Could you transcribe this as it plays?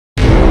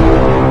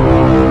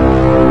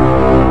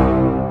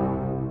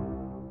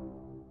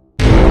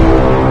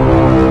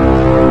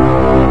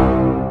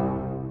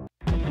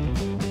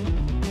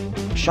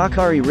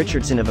Sha'Carri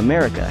Richardson of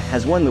America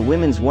has won the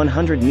women's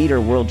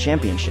 100-meter world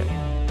championship.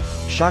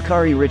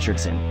 Sha'Carri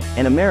Richardson,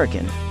 an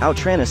American,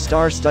 outran a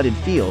star-studded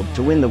field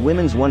to win the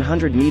women's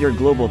 100-meter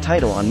global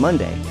title on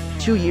Monday,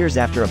 2 years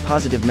after a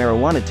positive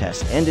marijuana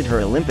test ended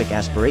her Olympic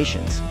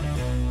aspirations.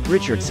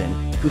 Richardson,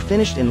 who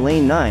finished in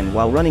lane 9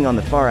 while running on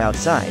the far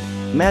outside,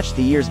 matched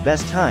the year's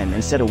best time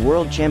and set a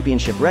world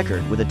championship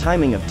record with a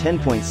timing of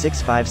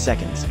 10.65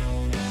 seconds.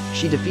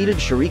 She defeated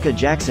Shericka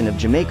Jackson of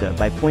Jamaica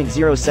by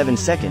 0.07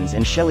 seconds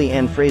and Shelly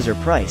Ann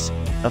Fraser-Pryce,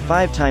 a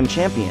 5-time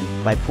champion,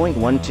 by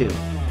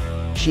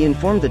 0.12. She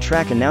informed the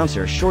track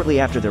announcer shortly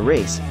after the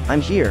race,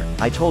 "I'm here,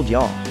 I told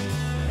y'all.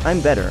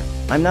 I'm better,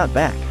 I'm not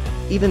back."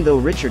 Even though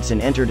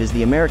Richardson entered as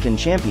the American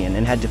champion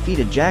and had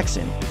defeated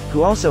Jackson,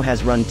 who also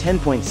has run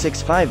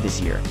 10.65 this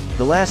year,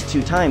 the last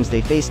 2 times they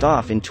faced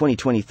off in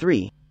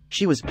 2023,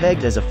 she was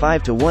pegged as a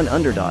 5-to-1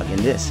 underdog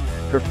in this,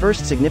 her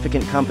first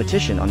significant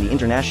competition on the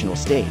international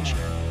stage.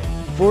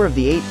 4 of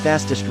the 8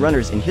 fastest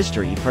runners in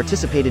history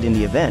participated in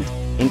the event,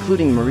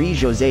 including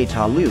Marie-Josée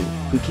Tallou,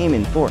 who came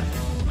in 4th.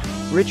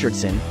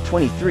 Richardson,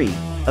 23,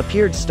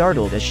 appeared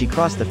startled as she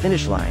crossed the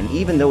finish line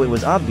even though it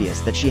was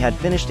obvious that she had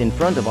finished in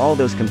front of all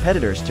those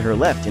competitors to her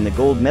left in the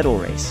gold medal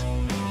race.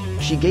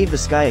 She gave the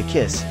sky a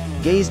kiss,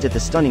 gazed at the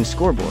stunning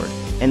scoreboard,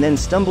 and then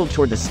stumbled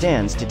toward the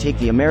stands to take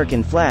the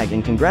American flag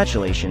in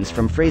congratulations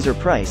from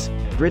Fraser-Pryce,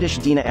 British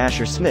Dina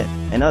Asher-Smith,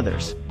 and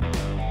others.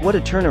 What a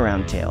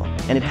turnaround tale,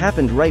 and it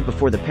happened right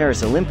before the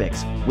Paris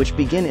Olympics, which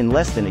begin in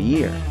less than a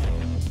year.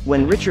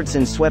 When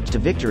Richardson swept to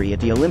victory at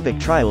the Olympic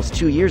trials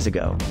 2 years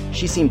ago,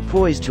 she seemed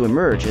poised to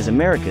emerge as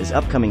America's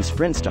upcoming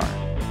sprint star.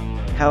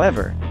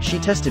 However, she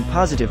tested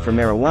positive for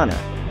marijuana,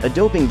 a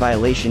doping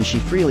violation she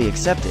freely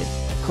accepted,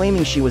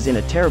 claiming she was in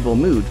a terrible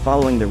mood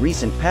following the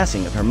recent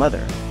passing of her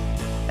mother.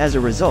 As a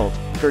result,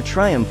 her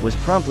triumph was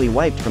promptly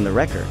wiped from the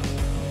record.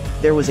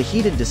 There was a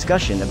heated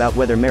discussion about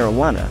whether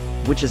marijuana,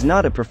 which is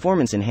not a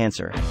performance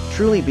enhancer,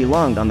 truly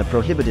belonged on the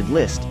prohibited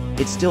list.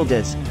 It still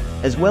does,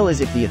 as well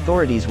as if the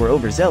authorities were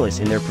overzealous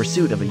in their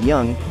pursuit of a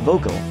young,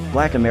 vocal,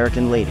 Black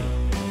American lady.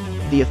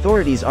 The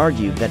authorities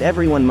argued that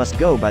everyone must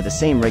go by the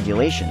same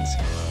regulations.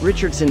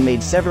 Richardson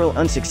made several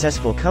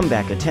unsuccessful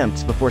comeback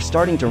attempts before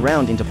starting to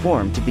round into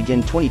form to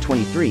begin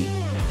 2023,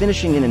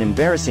 finishing in an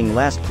embarrassing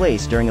last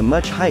place during a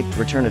much-hyped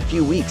return a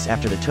few weeks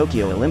after the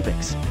Tokyo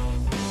Olympics.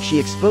 She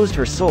exposed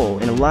her soul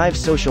in a live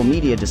social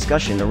media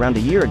discussion around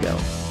a year ago,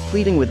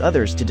 pleading with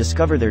others to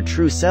discover their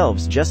true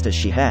selves just as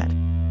she had.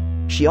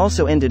 She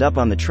also ended up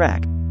on the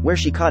track, where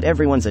she caught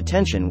everyone's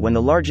attention when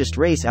the largest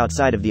race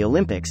outside of the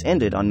Olympics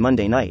ended on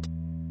Monday night.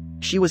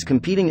 She was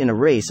competing in a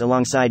race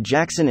alongside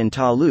Jackson and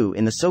Tallou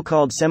in the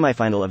so-called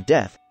semifinal of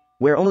death,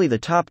 where only the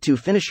top 2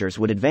 finishers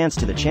would advance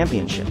to the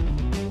championship.